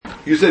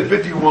You said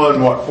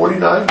 51, what,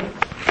 49?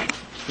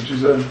 What you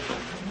said?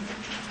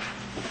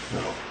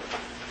 No.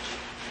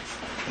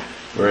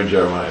 We're in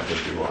Jeremiah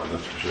 51,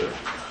 that's for sure.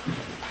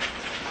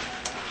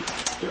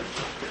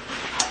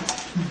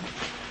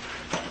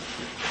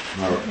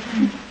 All right.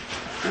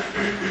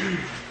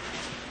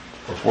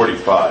 Or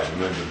 45, it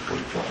might have been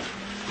 45.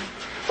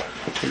 I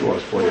think it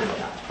was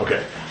 45.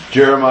 Okay.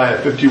 Jeremiah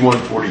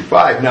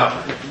 51:45.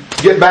 Now,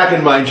 get back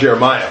in mind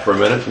Jeremiah for a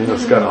minute. You know,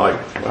 it's kind of like,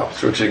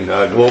 switching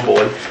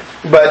globally.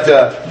 But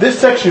this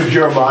section of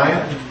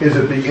Jeremiah is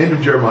at the end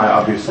of Jeremiah,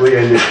 obviously,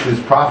 and it's his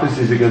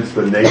prophecies against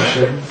the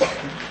nations.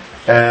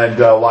 And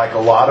like a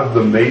lot of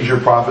the major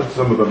prophets,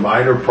 some of the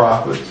minor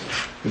prophets,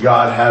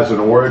 God has an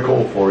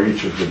oracle for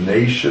each of the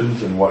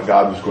nations and what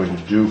God was going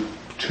to do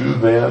to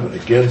them and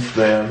against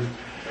them.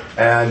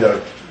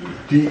 And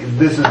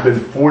this has been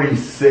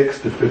 46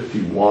 to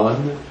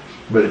 51.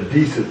 But a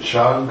decent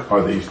chunk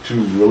are these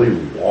two really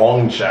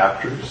long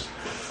chapters,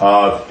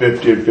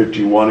 50 and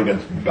 51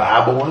 against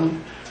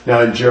Babylon.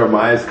 Now in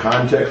Jeremiah's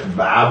context,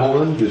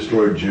 Babylon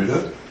destroyed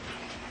Judah.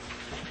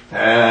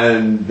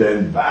 And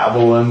then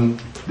Babylon,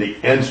 the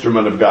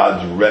instrument of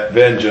God's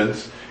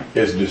vengeance,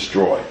 is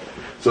destroyed.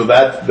 So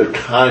that's the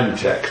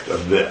context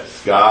of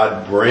this.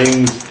 God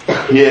brings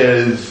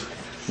his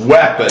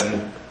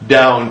weapon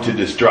down to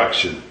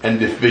destruction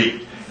and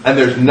defeat. And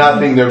there's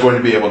nothing they're going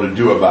to be able to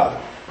do about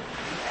it.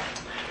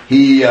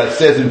 He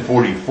says in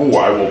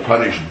 44, I will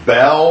punish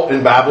Bel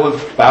in Babylon,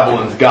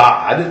 Babylon's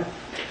God.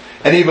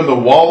 And even the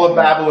wall of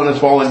Babylon has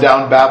fallen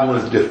down.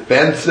 Babylon's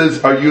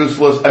defenses are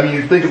useless. I mean,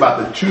 you think about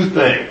the two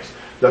things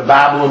that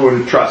Babylon would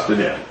have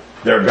trusted in.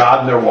 Their God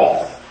and their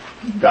wall.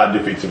 God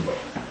defeats them both.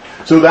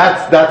 So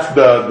that's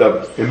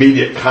the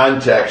immediate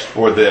context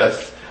for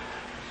this.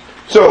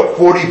 So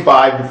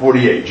 45 to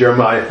 48.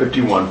 Jeremiah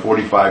 51,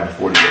 45 to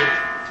 48.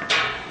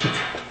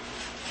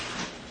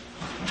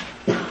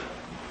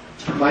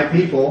 My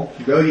people,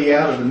 go ye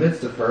out of the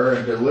midst of her,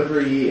 and deliver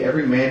ye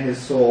every man his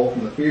soul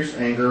from the fierce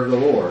anger of the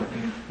Lord.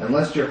 And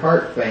lest your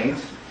heart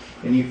faint,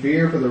 and you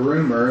fear for the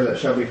rumor that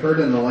shall be heard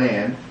in the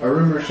land, a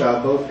rumor shall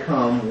both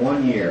come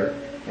 1 year,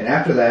 and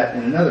after that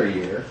in another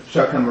year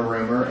shall come a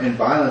rumor and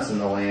violence in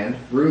the land,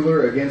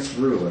 ruler against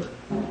ruler.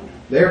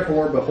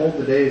 Therefore, behold,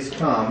 the days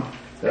come,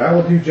 that I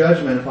will do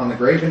judgment upon the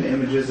graven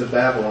images of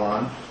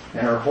Babylon,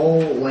 and her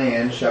whole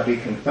land shall be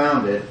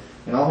confounded,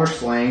 and all her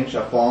slain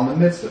shall fall in the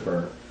midst of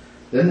her.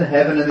 Then the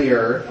heaven and the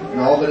earth, and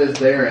all that is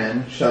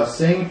therein, shall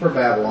sing for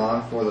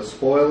Babylon, for the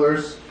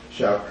spoilers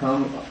shall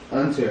come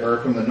unto her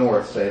from the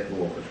north, saith the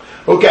Lord.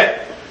 Okay,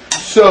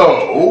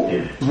 so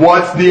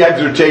what's the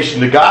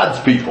exhortation to God's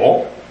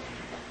people?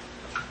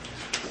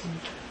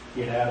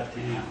 Get out of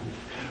town.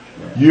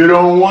 You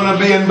don't want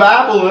to be in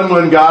Babylon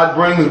when God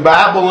brings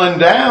Babylon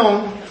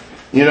down.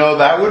 You know,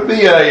 that would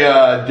be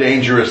a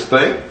dangerous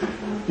thing.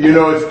 You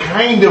know, it's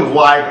kind of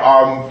like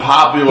our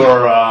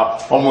popular,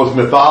 almost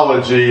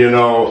mythology, you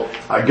know,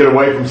 get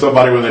away from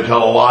somebody when they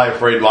tell a lie,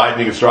 afraid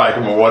lightning will strike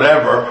them or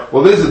whatever.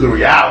 Well, this is the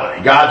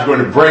reality. God's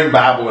going to bring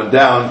Babylon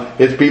down.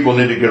 His people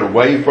need to get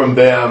away from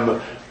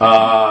them.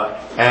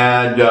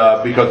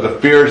 Because the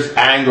fierce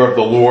anger of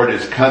the Lord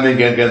is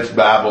coming against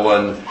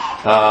Babylon,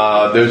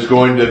 there's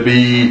going to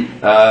be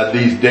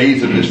these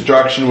days of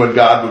destruction when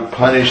God would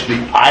punish the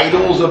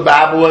idols of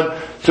Babylon.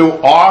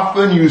 So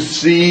often you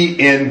see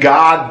in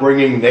God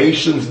bringing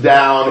nations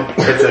down,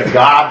 it's a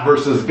God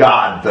versus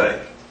God thing.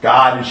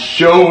 God is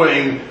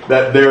showing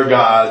that their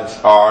gods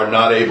are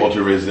not able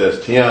to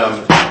resist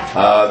Him.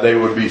 They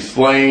would be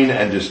slain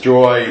and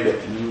destroyed.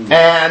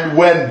 And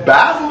when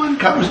Babylon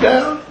comes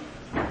down,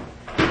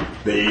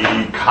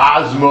 the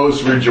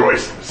cosmos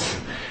rejoices.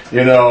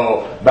 You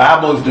know,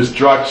 Babylon's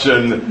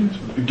destruction,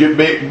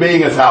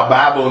 being as how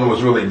Babylon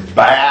was really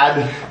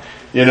bad,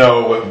 you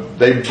know,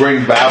 they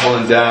bring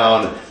Babylon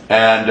down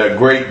and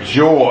great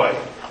joy.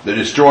 The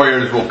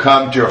destroyers will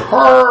come to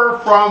her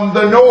from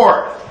the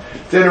north.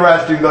 It's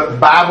interesting that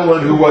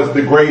Babylon, who was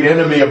the great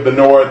enemy of the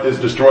north, is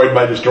destroyed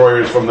by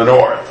destroyers from the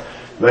north.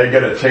 They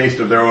get a taste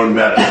of their own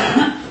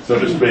medicine, so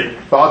to speak.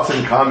 Thoughts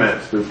and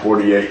comments through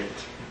 48.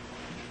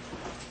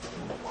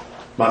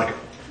 Monica.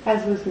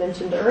 As was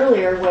mentioned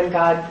earlier, when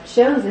God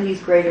shows that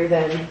He's greater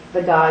than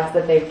the gods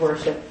that they've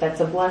worshipped, that's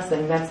a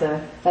blessing. That's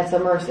a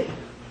mercy.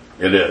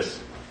 It is.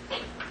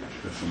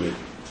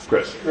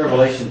 Chris.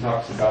 Revelation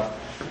talks about,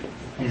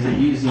 it says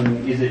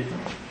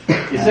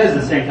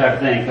the same type of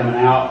thing coming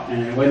out,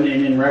 and it wasn't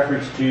in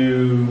reference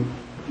to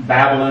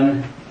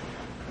Babylon.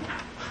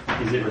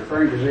 Is it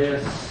referring to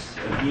this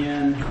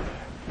again?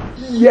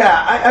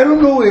 Yeah, I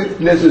don't know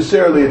if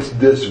necessarily it's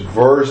this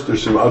verse.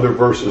 There's some other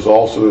verses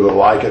also that are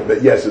like it,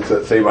 but yes, it's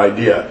that same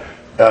idea.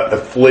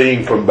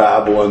 Fleeing from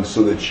Babylon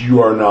so that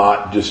you are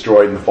not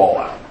destroyed in the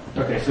fallout.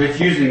 Okay, so it's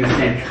using the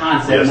same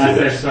concept, yes, not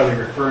necessarily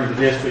referring to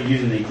this, but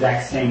using the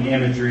exact same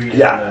imagery.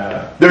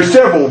 Yeah, there's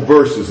several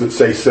verses that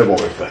say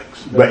similar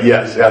things, but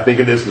yes, I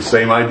think it is the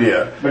same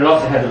idea. But it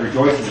also had the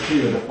rejoicing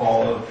too of the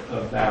fall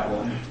of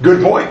Babylon.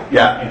 Good point.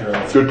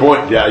 Yeah, good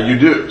point. Yeah, you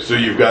do. So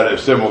you've got a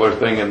similar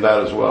thing in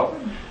that as well.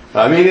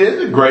 I mean, it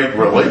is a great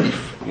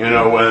relief.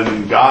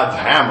 when God's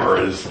hammer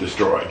is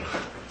destroyed.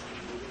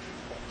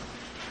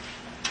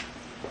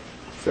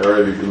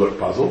 Sarah, you could look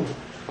puzzled.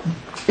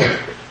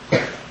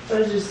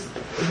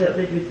 That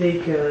made me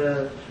think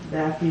of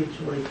Matthew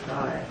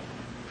 25.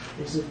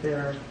 Isn't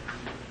there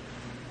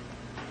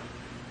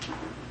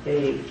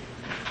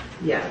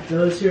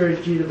those who are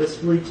in Judah must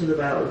flee to the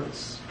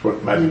mountains.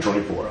 Matthew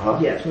 24, huh?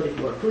 Yeah,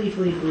 24. Flee.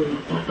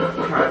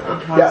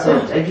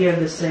 Concept.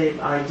 Again, the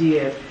same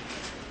idea.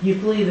 You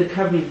flee the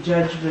coming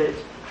judgment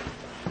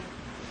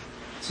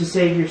to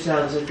save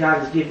yourselves, and God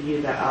has given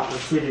you that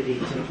opportunity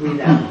to flee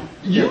that.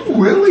 You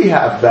really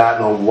have that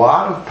in a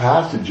lot of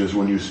passages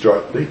when you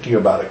start thinking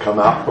about it. Come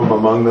out from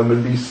among them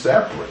and be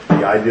separate.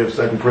 The idea of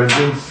 2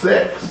 Corinthians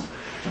 6.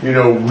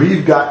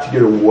 We've got to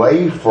get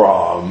away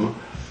from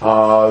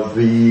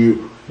the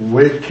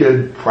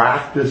wicked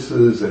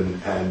practices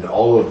and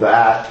all of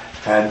that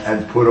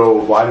and put a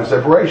line of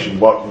separation.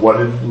 What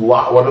did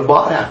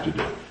Lot have to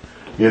do?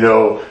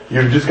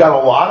 You've just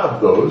got a lot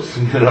of those,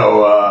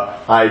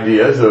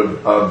 ideas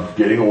of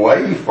getting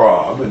away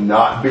from and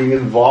not being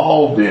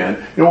involved in.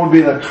 You don't want to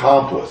be an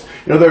accomplice.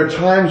 There are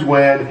times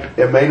when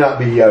it may not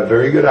be a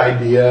very good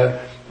idea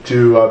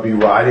to be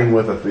riding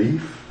with a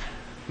thief.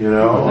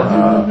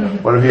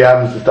 What if he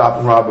happens to stop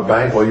and rob a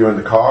bank while you're in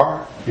the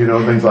car?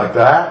 Things like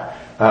that.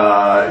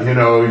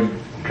 You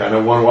kind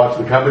of want to watch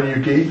the company you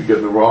keep. You get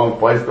in the wrong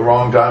place at the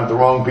wrong time with the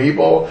wrong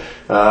people.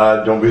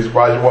 Don't be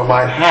surprised at what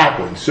might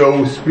happen.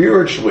 So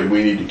spiritually,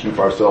 we need to keep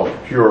ourselves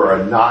pure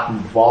and not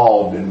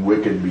involved in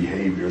wicked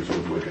behaviors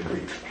with wicked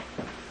people.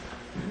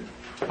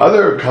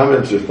 Other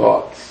comments or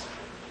thoughts?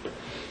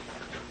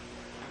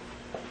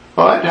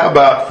 All right, how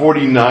about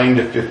 49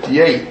 to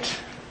 58?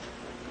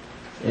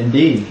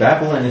 Indeed,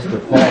 Babylon is to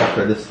fall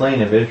for the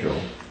slain of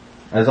Israel,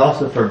 as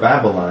also for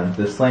Babylon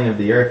the slain of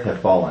the earth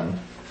have fallen.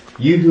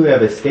 You who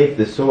have escaped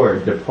the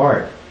sword,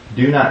 depart,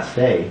 do not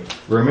stay.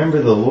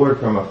 Remember the Lord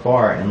from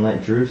afar, and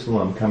let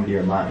Jerusalem come to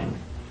your mind.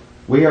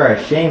 We are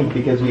ashamed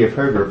because we have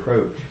heard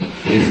reproach.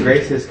 His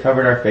grace has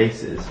covered our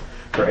faces,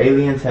 for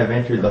aliens have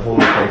entered the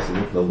holy places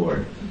of the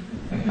Lord.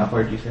 How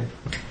far did you say?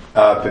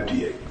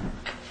 58.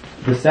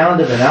 The sound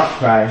of an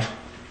outcry.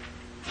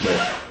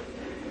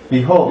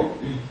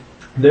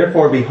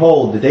 Therefore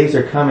behold, the days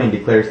are coming,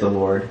 declares the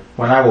Lord,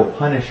 when I will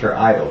punish her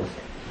idols,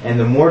 and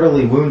the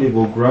mortally wounded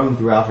will groan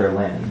throughout her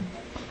land.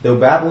 Though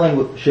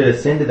Babylon should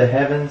ascend to the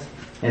heavens,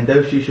 and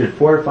though she should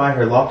fortify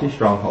her lofty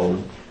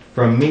stronghold,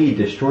 from me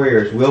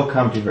destroyers will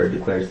come to her,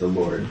 declares the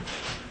Lord.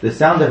 The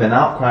sound of an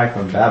outcry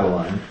from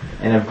Babylon,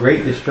 and of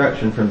great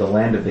destruction from the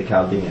land of the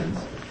Chaldeans.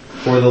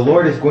 For the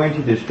Lord is going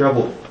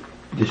to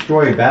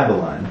destroy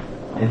Babylon,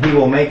 and he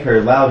will make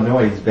her loud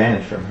noise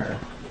vanish from her.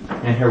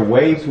 And her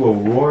waves will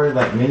roar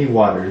like many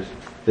waters,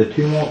 the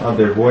tumult of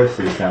their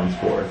voices sounds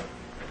forth.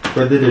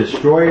 For the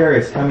destroyer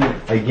is coming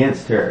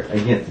against her,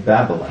 against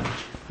Babylon,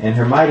 and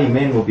her mighty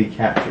men will be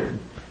captured.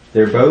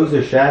 Their bows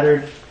are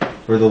shattered,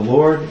 for the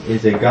Lord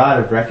is a God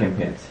of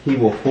recompense. He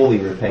will fully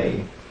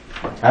repay.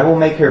 I will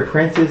make her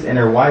princes and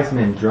her wise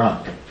men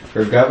drunk,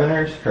 her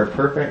governors, her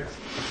perfects,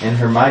 and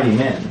her mighty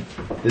men,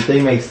 that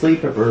they may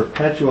sleep a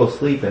perpetual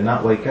sleep and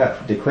not wake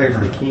up, declares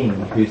the King,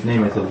 whose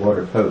name is the Lord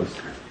of hosts.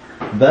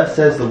 Thus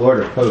says the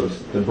Lord of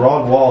hosts, the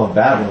broad wall of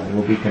Babylon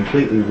will be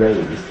completely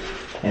razed,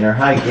 and her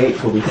high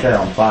gates will be set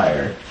on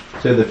fire.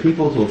 So the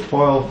peoples will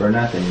toil for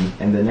nothing,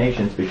 and the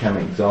nations become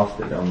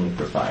exhausted only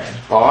for fire.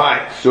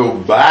 Alright, so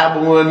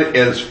Babylon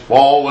is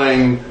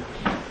falling.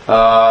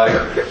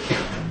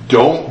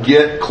 Don't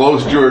get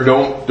close to her.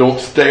 Don't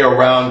stay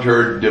around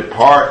her.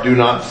 Depart, do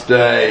not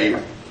stay.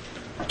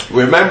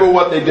 Remember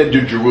what they did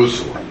to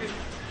Jerusalem.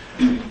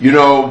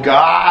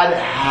 God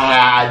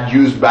had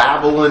used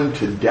Babylon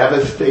to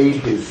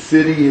devastate his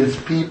city, his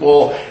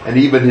people, and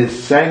even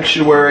his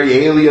sanctuary.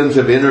 Aliens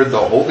have entered the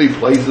holy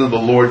places of the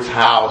Lord's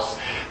house.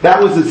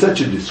 That was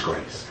such a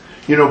disgrace.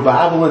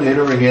 Babylon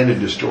entering in and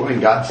destroying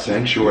God's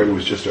sanctuary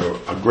was just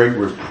a great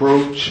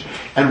reproach.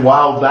 And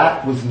while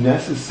that was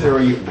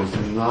necessary, it was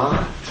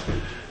not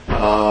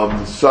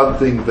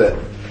something that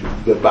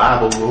the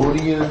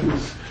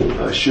Babylonians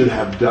should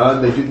have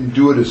done. They didn't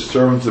do it as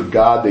servants of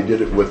God. They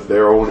did it with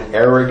their own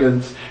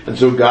arrogance. And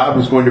so God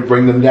was going to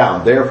bring them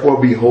down.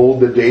 Therefore,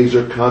 behold, the days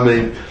are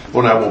coming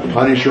when I will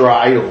punish her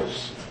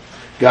idols.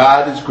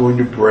 God is going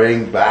to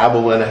bring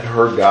Babylon and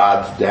her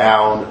gods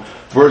down.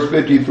 Verse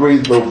 53,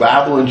 though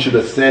Babylon should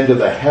ascend to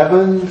the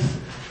heavens,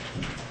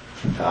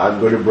 I'm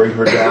going to bring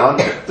her down.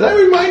 Does that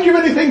remind you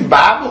of anything?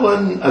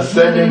 Babylon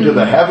ascending to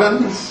the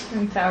heavens?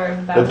 The Tower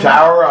of Babel. The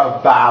Tower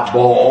of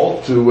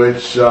Babel, to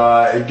which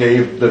it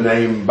gave the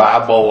name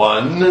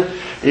Babylon.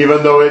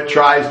 Even though it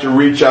tries to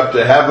reach up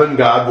to heaven,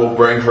 God will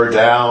bring her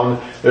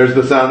down. There's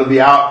the sound of the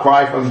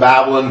outcry from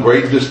Babylon,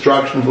 great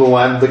destruction from the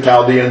land of the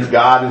Chaldeans.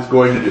 God is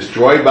going to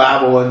destroy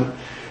Babylon.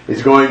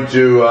 He's going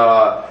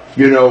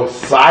to,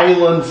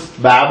 silence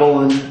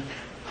Babylon.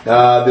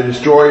 The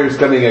destroyer is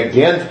coming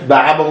against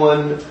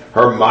Babylon.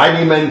 Her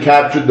mighty men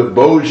captured, the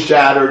bows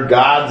shattered.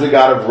 God's a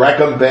God of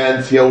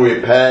recompense. He'll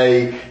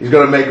repay. He's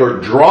going to make her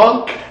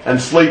drunk and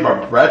sleep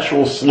a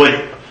perpetual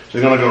sleep.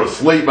 She's going to go to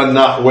sleep and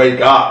not wake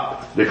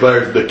up.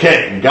 declares the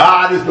king.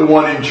 God is the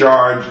one in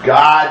charge.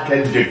 God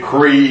can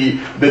decree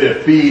the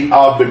defeat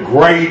of the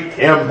great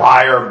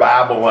empire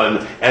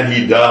Babylon, and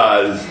he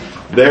does.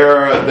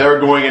 They're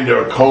going into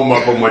a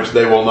coma from which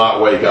they will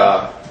not wake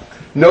up.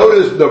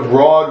 Notice the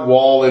broad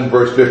wall in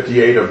verse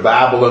 58 of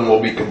Babylon will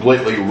be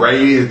completely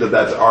razed.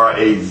 That's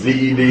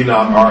R-A-Z-E-D,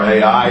 not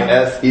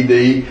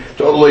R-A-I-S-E-D.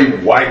 Totally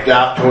wiped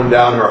out, torn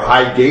down. Her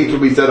high gates will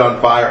be set on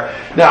fire.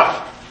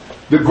 Now,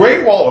 the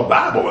Great Wall of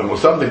Babylon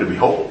was something to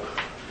behold.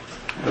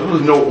 It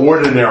was no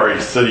ordinary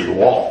city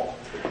wall.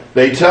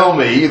 They tell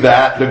me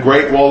that the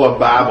Great Wall of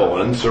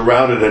Babylon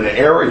surrounded an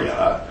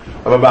area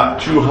of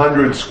about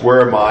 200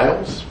 square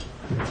miles,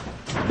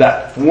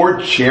 that 4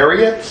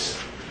 chariots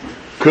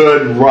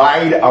could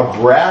ride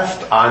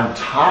abreast on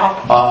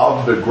top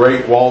of the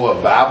Great Wall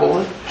of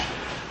Babylon,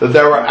 that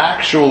there were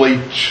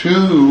actually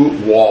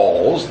 2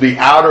 walls. The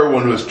outer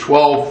one was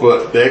 12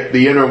 foot thick,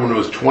 the inner one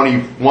was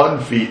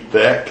 21 feet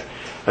thick,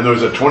 and there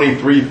was a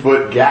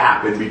 23-foot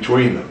gap in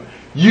between them.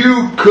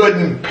 You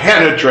couldn't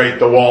penetrate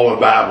the Wall of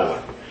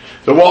Babylon.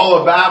 The Wall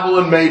of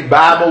Babylon made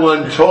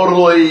Babylon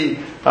totally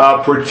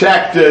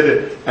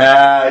protected.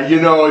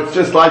 It's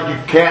just like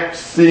you can't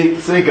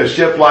sink a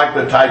ship like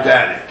the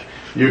Titanic.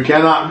 You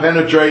cannot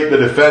penetrate the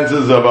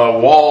defenses of a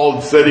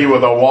walled city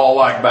with a wall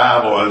like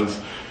Babylon's.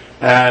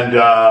 And,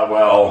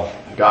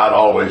 God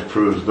always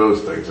proves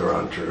those things are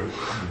untrue.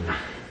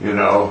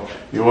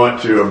 You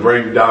want to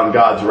bring down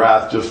God's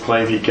wrath, just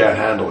claim he can't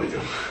handle you.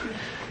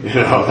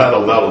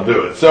 That'll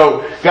do it.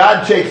 So,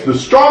 God takes the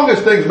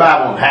strongest things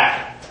Babylon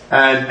had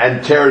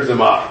and tears them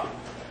up.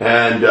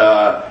 And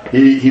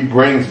he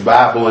brings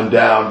Babylon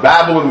down.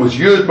 Babylon was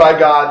used by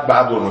God.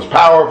 Babylon was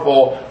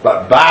powerful.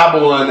 But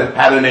Babylon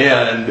had an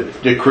end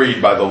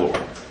decreed by the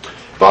Lord.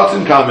 Thoughts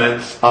and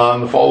comments on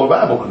the fall of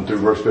Babylon through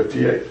verse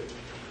 58.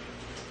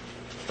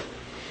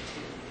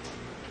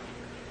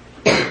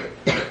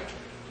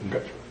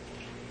 Okay.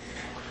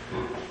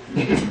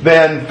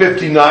 Then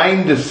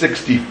 59 to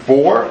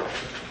 64.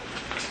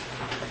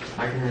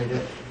 I can read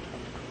it.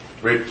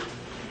 Read.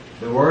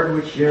 The word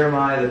which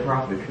Jeremiah the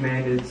prophet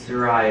commanded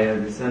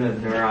Seraiah, the son of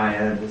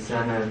Neriah, the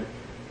son of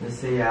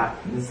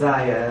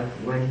Messiah,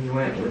 when he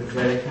went with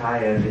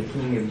Zedekiah, the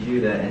king of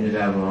Judah, into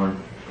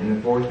Babylon, in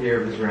the 4th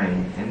year of his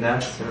reign. And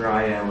thus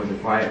Seraiah was a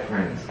quiet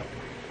prince.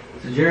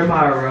 So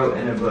Jeremiah wrote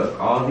in a book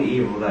all the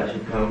evil that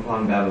should come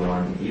upon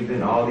Babylon,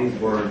 even all these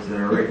words that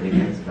are written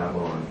against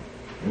Babylon.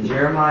 And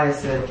Jeremiah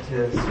said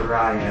to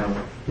Seraiah,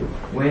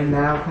 When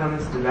thou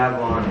comest to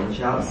Babylon, and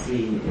shalt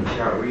see, and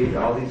shalt read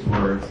all these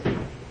words,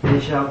 then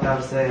shalt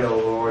thou say, O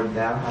Lord,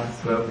 thou hast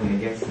spoken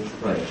against this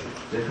place,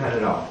 to cut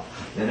it off,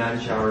 that none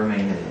shall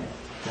remain in it,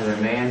 neither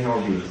man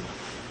nor beast,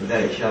 but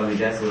that it shall be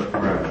desolate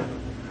forever.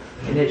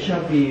 And it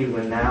shall be,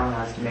 when thou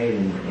hast made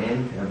an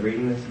end of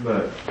reading this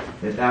book,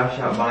 that thou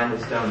shalt bind a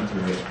stone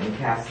to it, and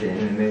cast it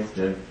in the midst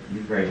of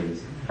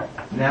Euphrates.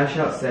 And thou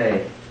shalt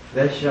say,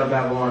 Thus shall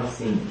Babylon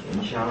sink,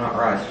 and shall not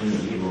rise from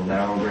the evil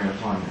that I will bring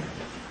upon her.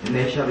 And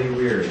they shall be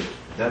weary.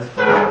 Thus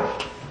far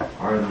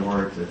are the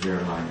words of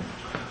Jeremiah.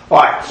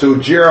 Alright, so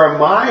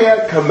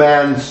Jeremiah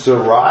commands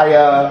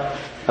Seraiah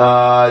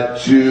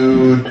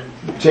to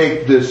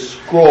take this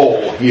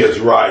scroll he is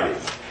writing.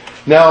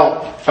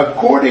 Now,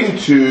 according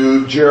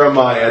to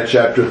Jeremiah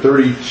chapter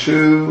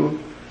 32,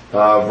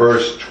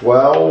 verse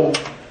 12,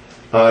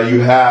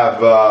 you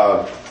have,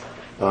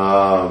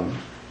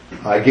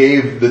 I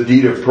gave the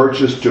deed of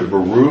purchase to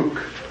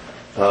Baruch,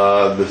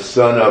 the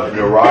son of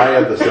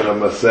Neriah, the son of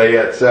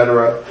Messiah,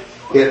 etc.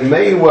 It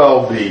may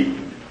well be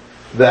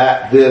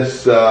that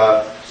this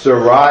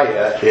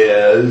Seraiah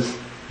is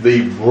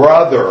the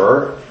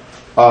brother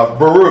of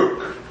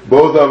Baruch.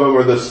 Both of them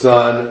are the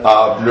son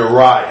of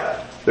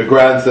Neriah, the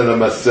grandson of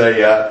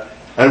Messiah.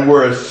 And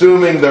we're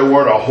assuming there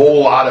weren't a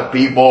whole lot of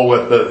people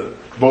with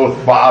both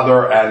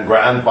father and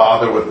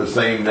grandfather with the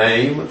same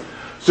name.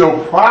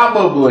 So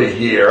probably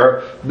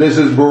here, this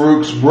is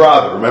Baruch's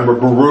brother. Remember,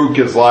 Baruch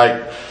is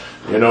like,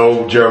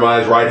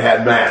 Jeremiah's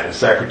right-hand man, his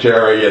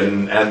secretary,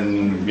 and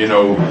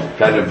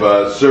kind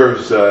of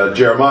serves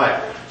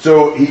Jeremiah.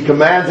 So he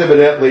commands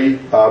evidently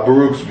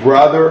Baruch's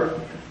brother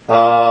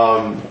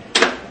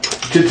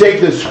to take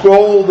the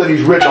scroll that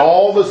he's written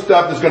all the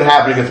stuff that's going to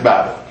happen against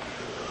Babylon.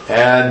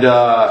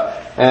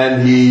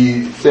 And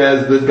he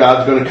says that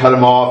God's going to cut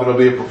him off. It'll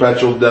be a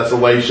perpetual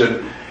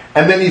desolation.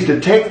 And then he's to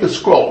take the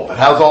scroll that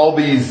has all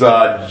these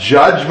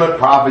judgment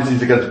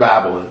prophecies against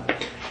Babylon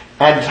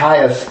and tie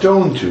a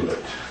stone to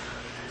it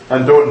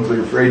and throw it into the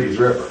Euphrates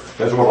River.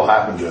 That's what will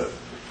happen to it.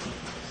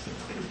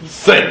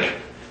 Sink.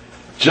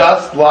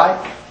 Just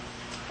like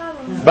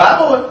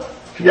Babylon.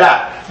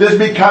 Yeah. This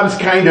becomes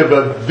kind of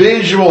a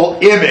visual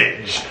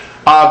image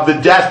of the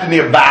destiny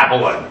of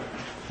Babylon.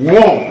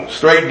 Boom.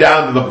 Straight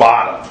down to the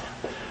bottom.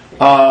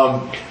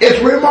 It's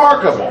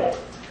remarkable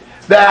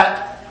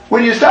that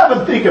when you stop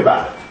and think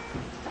about it,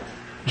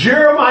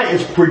 Jeremiah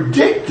is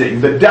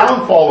predicting the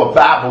downfall of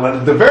Babylon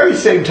at the very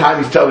same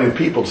time he's telling the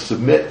people to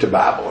submit to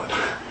Babylon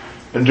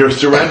and to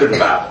surrender to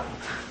Babylon.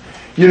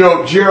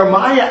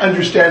 Jeremiah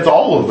understands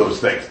all of those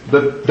things.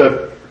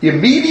 The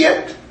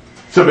immediate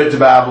submit to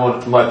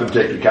Babylon and let them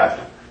take you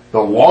captive.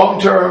 The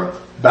long term,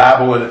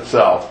 Babylon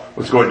itself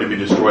was going to be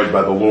destroyed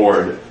by the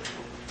Lord.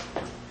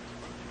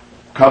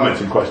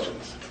 Comments and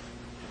questions?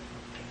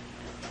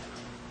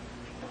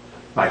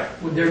 Mike.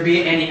 Would there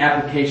be any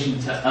application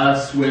to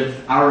us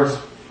with our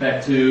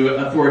respect to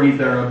authorities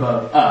that are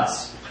above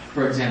us?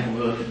 For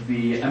example,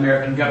 the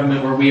American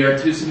government, where we are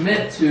to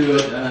submit to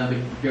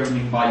the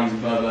governing bodies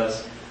above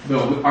us,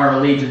 but our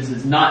allegiance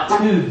is not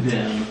to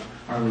them,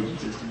 our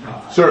allegiance is to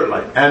God.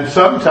 Certainly. And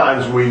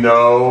sometimes we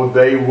know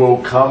they will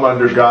come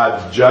under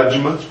God's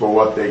judgments for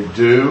what they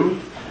do.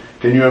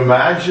 Can you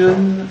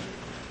imagine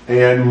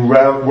in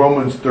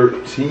Romans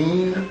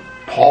 13,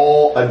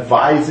 Paul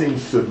advising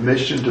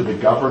submission to the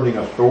governing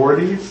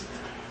authorities?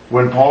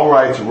 When Paul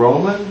writes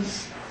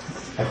Romans,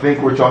 I think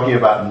we're talking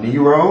about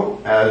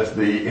Nero as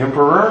the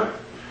emperor.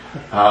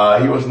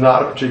 He was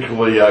not a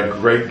particularly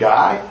great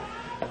guy,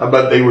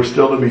 but they were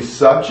still to be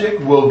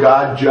subject. Will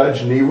God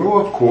judge Nero?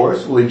 Of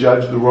course. Will he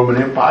judge the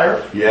Roman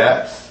Empire?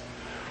 Yes.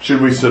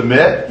 Should we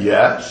submit?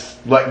 Yes.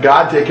 Let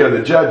God take care of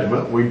the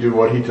judgment. We do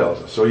what he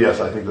tells us. So yes,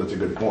 I think that's a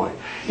good point.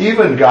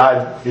 Even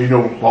God,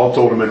 Paul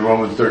told him in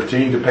Romans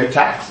 13 to pay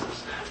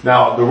taxes.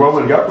 Now, the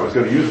Roman government was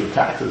going to use the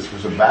taxes for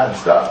some bad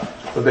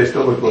stuff, but they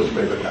still were supposed to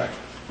pay their taxes.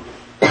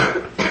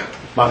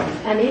 Money.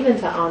 And even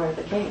to honor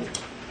the king.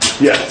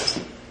 Yes.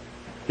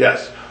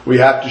 Yes. We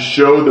have to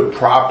show the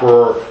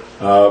proper,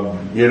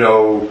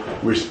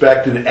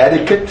 respect and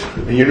etiquette.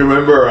 And you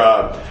remember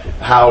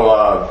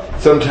how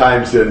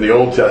sometimes in the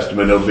Old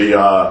Testament it'll be,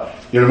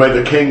 may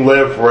the king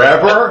live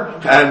forever,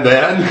 and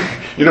then,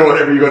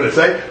 whatever you're going to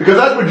say, because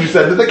that's what you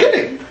said to the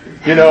king.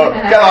 Kind of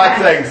like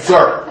saying,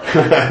 sir.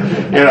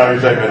 You're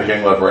saying, may the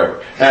king live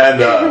forever. And,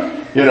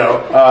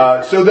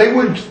 so they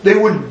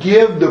would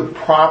give the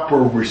proper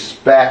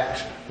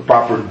respect, the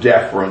proper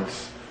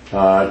deference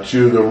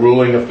to the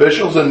ruling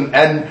officials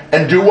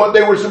and do what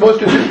they were supposed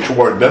to do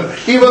toward them,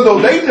 even though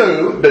they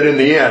knew that in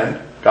the end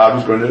God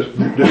was going to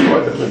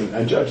destroy them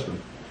and judge them.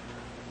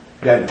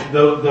 Okay.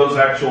 Those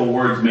actual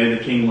words, "May the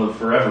king live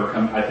forever,"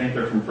 I think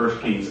they're from 1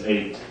 Kings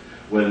 8.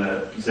 When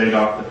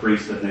Zadok the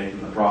priest and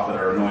Nathan the prophet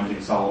are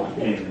anointing Solomon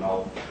king and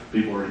all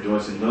people are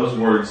rejoicing. Those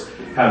words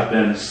have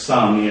been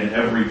sung in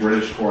every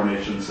British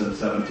coronation since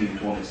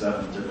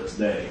 1727 to this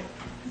day.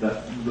 The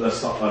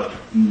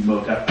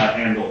motet, a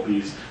Handel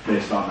piece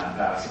based on that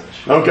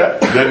passage. Okay,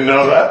 didn't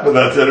know that, but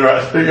that's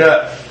interesting.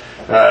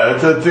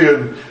 It's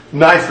a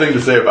nice thing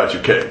to say about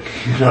your king.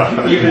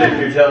 Even if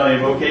you're telling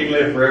him, "Oh, king,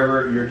 live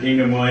forever, your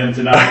kingdom will end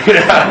tonight."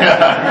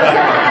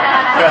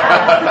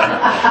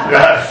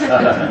 Yes,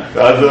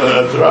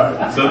 that's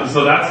right.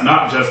 So that's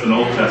not just an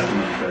Old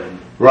Testament thing.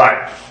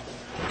 Right.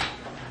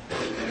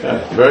 Yeah,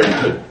 very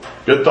good.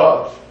 Good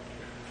thoughts.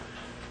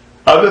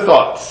 Other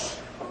thoughts?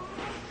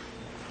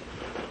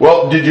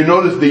 Well, did you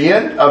notice the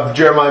end of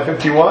Jeremiah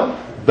 51?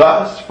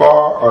 Thus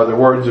far are the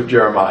words of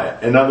Jeremiah.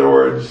 In other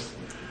words,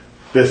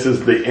 this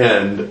is the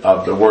end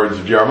of the words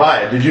of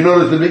Jeremiah. Did you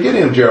notice the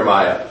beginning of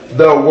Jeremiah?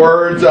 The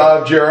words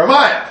of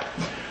Jeremiah.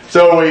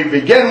 So we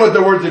begin with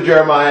the words of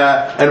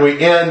Jeremiah and we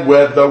end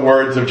with the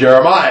words of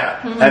Jeremiah.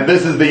 Mm-hmm. And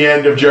this is the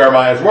end of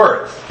Jeremiah's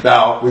words.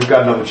 Now, we've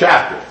got another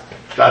chapter.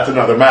 That's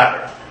another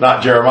matter,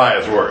 not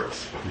Jeremiah's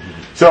words.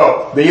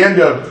 So, the end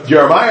of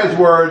Jeremiah's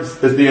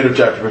words is the end of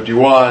chapter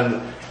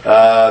 51.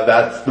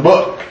 That's the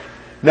book.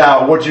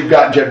 Now, what you've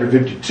got in chapter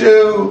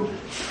 52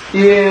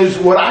 is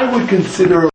what I would consider